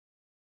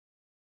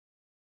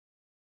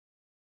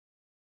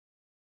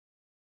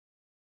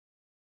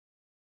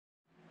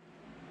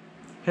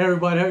Hey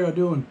everybody, how y'all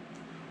doing?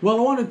 Well,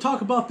 I wanted to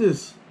talk about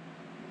this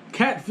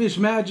Catfish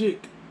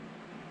Magic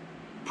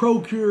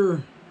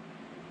Procure.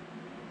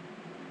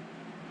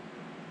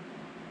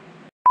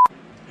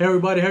 Hey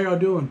everybody, how y'all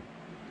doing?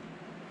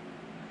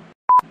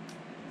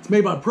 It's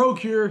made by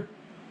Procure,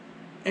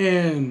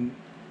 and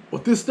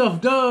what this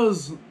stuff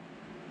does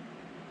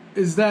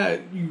is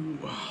that you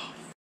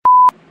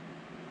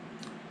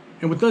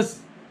and with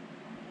this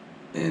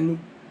and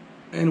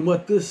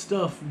what this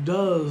stuff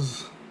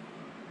does.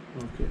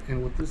 Okay,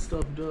 and what this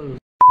stuff does,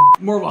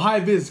 more of a high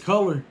vis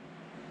color,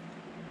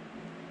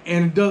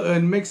 and it does,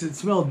 and makes it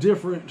smell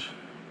different.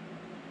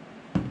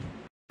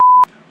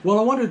 Well,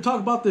 I wanted to talk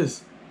about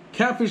this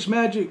Catfish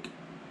Magic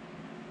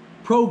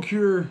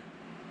Procure,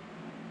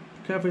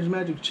 Catfish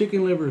Magic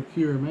Chicken Liver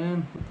Cure,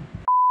 man.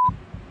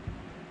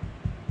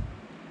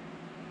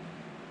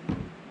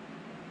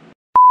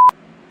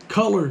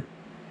 Color,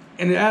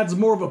 and it adds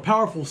more of a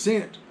powerful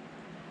scent.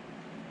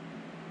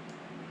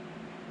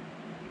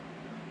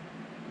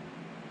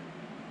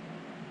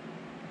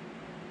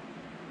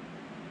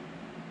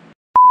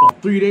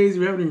 About 3 days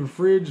if you have it in your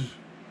fridge,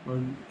 or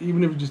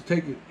even if you just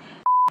take it.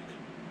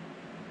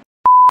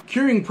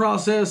 Curing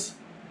process,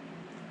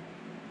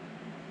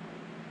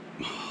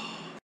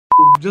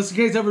 just in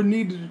case I ever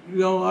need to, you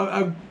know,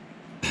 I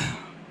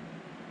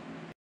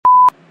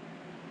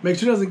make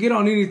sure it doesn't get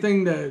on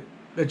anything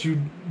that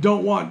you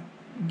don't want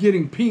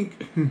getting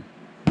pink.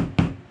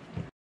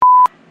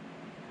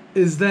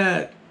 Is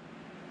that,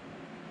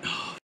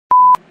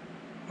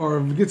 or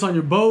if it gets on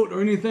your boat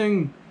or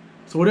anything.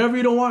 So whatever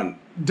you don't want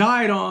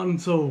dyed on,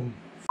 so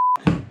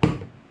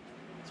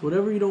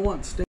whatever you don't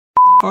want stay.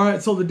 All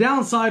right, so the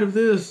downside of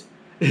this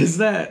is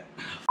that,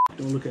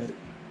 don't look at it.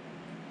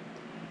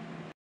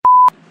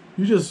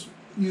 You just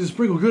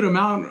sprinkle a good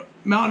amount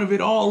of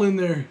it all in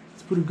there.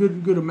 Just put a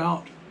good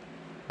amount.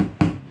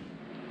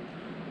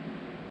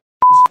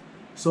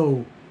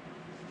 So,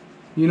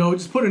 you know,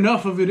 just put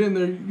enough of it in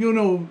there. You'll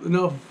know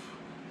enough.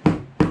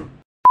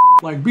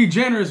 Like, be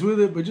generous with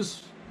it, but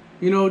just,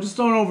 you know, just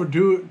don't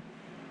overdo it.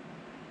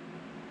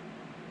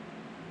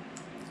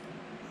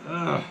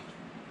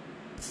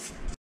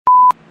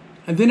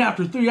 And then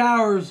after 3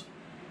 hours,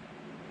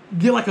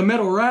 get like a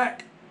metal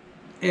rack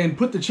and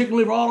put the chicken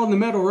liver all on the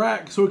metal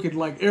rack so it could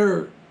like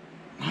air.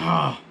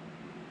 And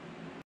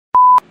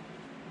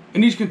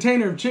each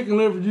container of chicken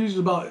liver is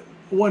usually about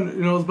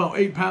it's about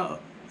 8 pounds.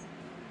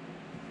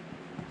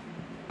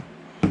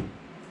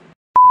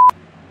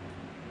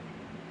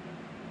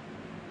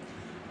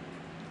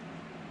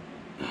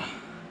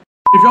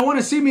 If y'all want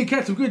to see me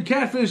catch some good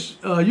catfish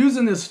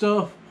using this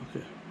stuff,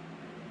 okay.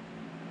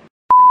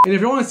 And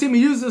if you want to see me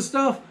use this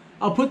stuff,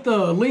 I'll put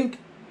the link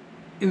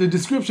in the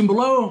description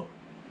below.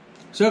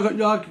 So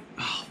y'all,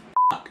 oh,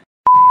 fuck.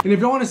 And if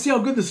you want to see how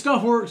good the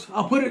stuff works,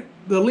 I'll put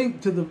the link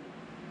to the,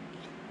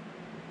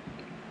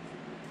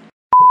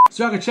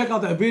 so y'all can check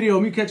out that video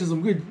of me catching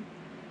some good.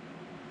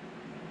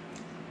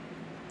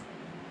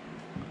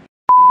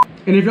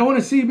 And if y'all want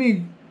to see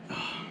me,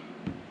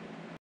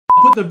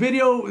 I'll put the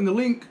video in the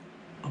link.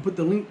 I'll put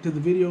the link to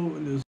the video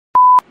in this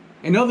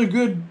and other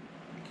good.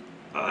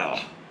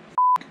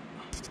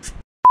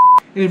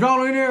 And if y'all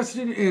are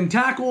interested in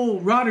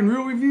tackle, rod, and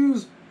reel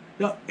reviews,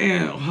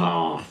 and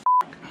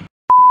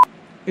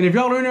if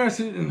y'all are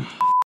interested in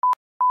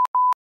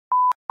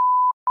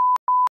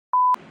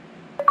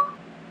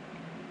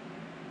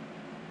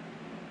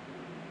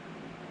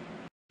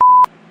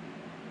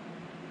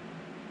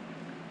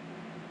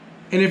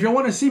and if y'all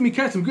want to see me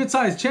catch some good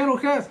sized channel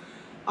cats,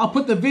 I'll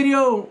put the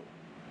video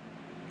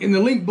in the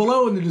link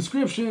below in the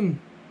description.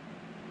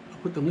 I'll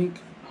put the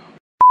link.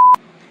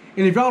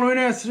 And if y'all are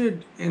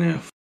interested in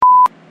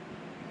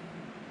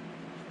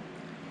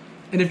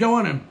and if y'all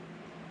want to,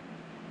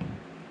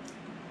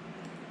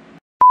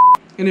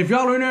 and if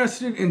y'all are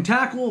interested in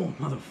tackle,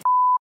 and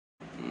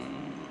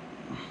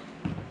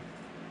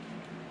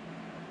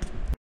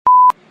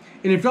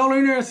if y'all are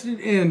interested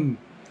in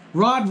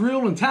rod,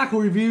 reel, and tackle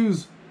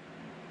reviews,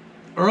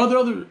 or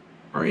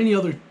any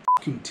other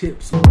fucking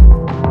tips.